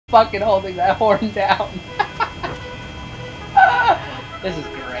fucking holding that horn down. This is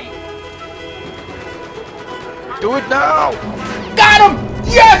great. Do it now! Got him!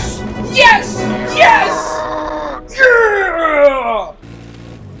 Yes! Yes! Yes! Yeah!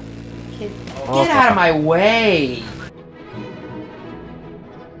 Get out of my way!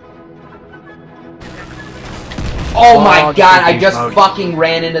 Oh my god, I just fucking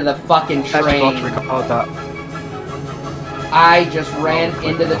ran into the fucking train. I just ran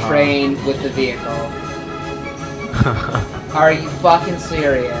into the train with the vehicle. Are you fucking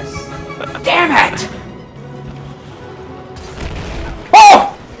serious? Damn it!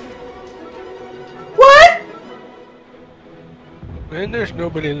 Oh! What? And there's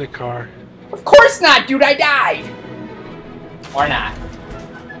nobody in the car. Of course not, dude, I died! Or not.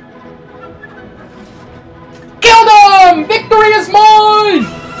 Killed him! Victory is mine!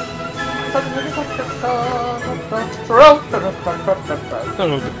 Son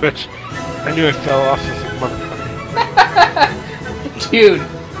of a bitch. I knew I fell off this motherfucker. Dude,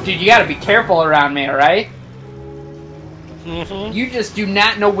 you gotta be careful around me, alright? Mm-hmm. You just do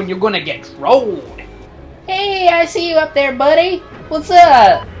not know when you're gonna get trolled. Hey, I see you up there, buddy. What's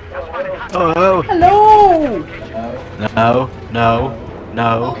up? Oh, hello. No.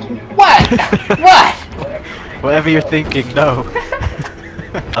 What? What? Whatever you're thinking, no.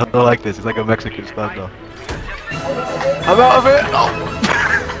 I don't like this. It's like a Mexican standoff. I'm out of it. Oh.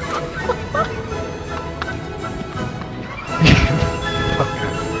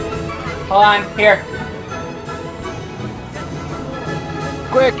 Hold on, here.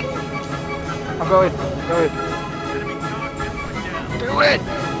 Quick! I'm going. do it!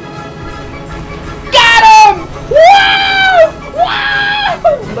 Got him! Woo! Woo!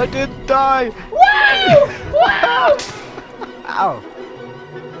 I didn't die! Woo! Woo! Ow!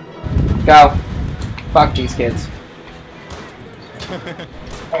 Go. Fuck these kids.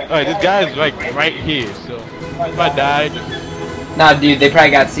 Alright, this guy's like right here, so if I die, just... Nah, dude, they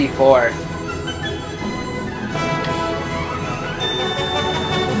probably got C4.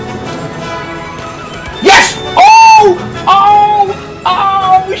 Yes! Oh! Oh!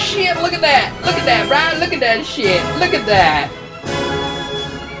 Oh, shit! Look at that! Look at that, Brian! Look at that shit! Look at that!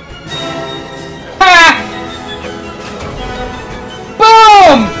 Ha!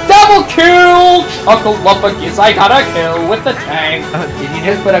 Boom! Double kill! Chucklelumpicus, I got a kill with the tank. Did you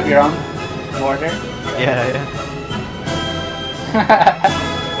just put up your own mortar? Yeah.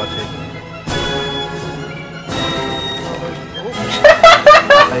 Watch it.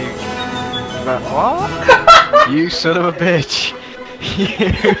 What? You son of a bitch! You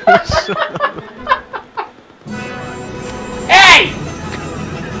son of a... Hey!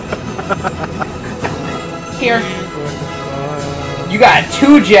 Here. You got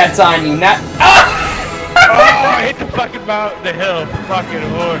 2 jets on you, not... Oh! Oh, I hit the fucking mountain, the hill, fucking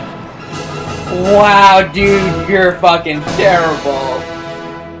horse. Wow, dude, you're fucking terrible.